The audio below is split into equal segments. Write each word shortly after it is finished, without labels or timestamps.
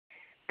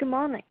Good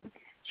morning.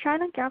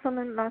 China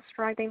government last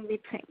Friday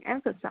meeting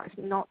emphasized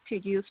not to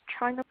use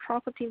China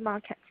property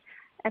markets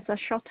as a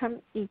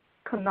short-term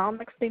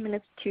economic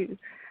stimulus tool.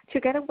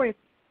 Together with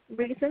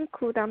recent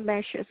cool-down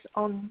measures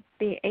on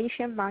the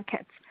Asian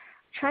markets,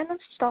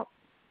 China's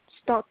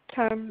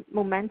short-term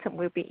momentum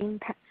will be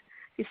impacted.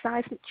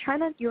 Besides,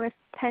 China-U.S.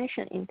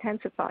 tension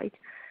intensified.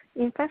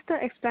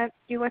 Investors expect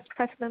U.S.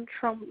 President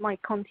Trump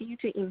might continue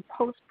to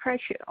impose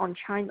pressure on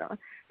China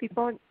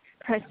before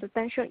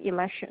presidential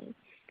election.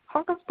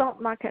 Hong Kong stock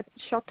market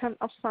short-term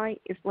upside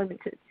is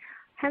limited.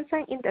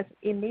 Seng Index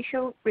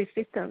initial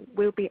resistance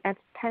will be at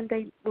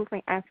 10-day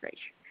moving average.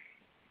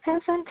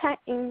 Seng Tech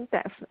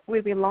Index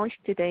will be launched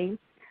today.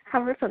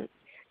 However,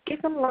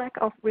 given lack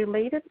of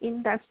related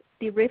index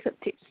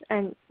derivatives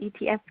and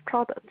ETF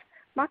products,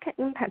 market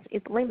impact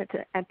is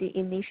limited at the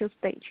initial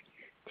stage.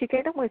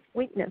 Together with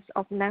weakness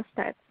of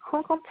Nasdaq,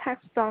 Hong Kong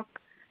tech stock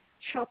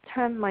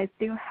short-term might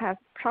still have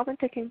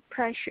profit-taking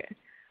pressure.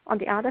 On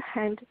the other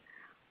hand,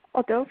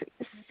 although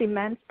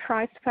cement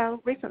price fell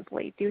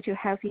recently due to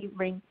heavy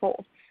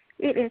rainfall,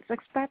 it is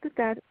expected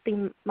that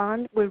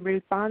demand will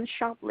rebound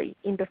sharply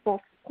in the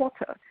fourth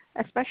quarter,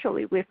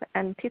 especially with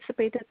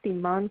anticipated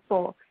demand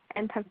for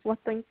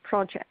anti-flooding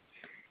projects.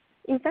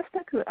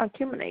 Investors could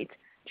accumulate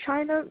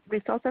China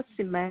Resources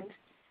Cement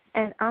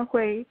and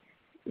Anhui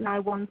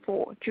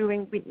 914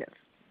 during weakness.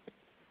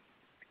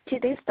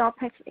 Today's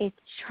topic is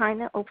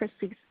China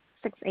Overseas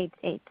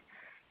 688.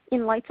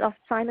 In light of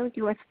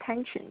Sino-US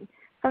tension,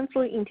 funds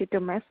flow into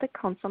domestic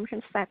consumption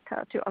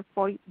sector to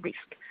avoid risk.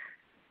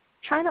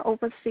 China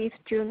Overseas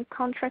June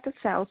contracted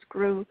sales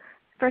grew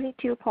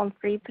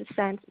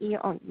 32.3%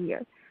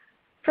 year-on-year.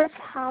 First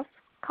half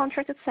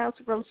contracted sales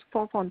rose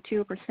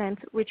 4.2%,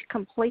 which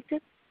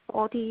completed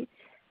 43%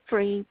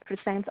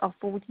 of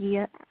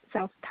full-year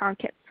sales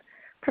targets.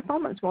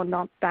 Performance was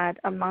not bad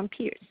among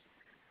peers.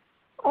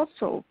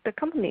 Also, the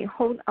company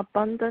holds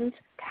abundant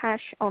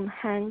cash on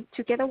hand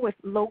together with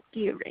low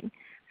gearing.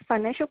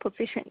 Financial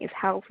position is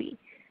healthy.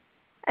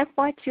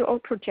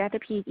 FY20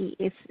 projected PE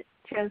is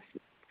just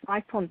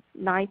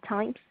 5.9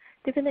 times.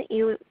 Dividend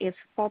yield is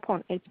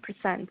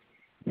 4.8%.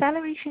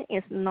 Valuation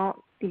is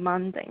not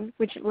demanding,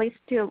 which leads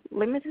to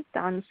limited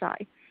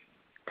downside.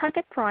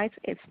 Target price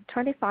is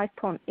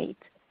 25.8.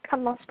 Cut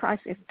loss price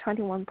is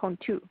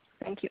 21.2.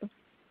 Thank you.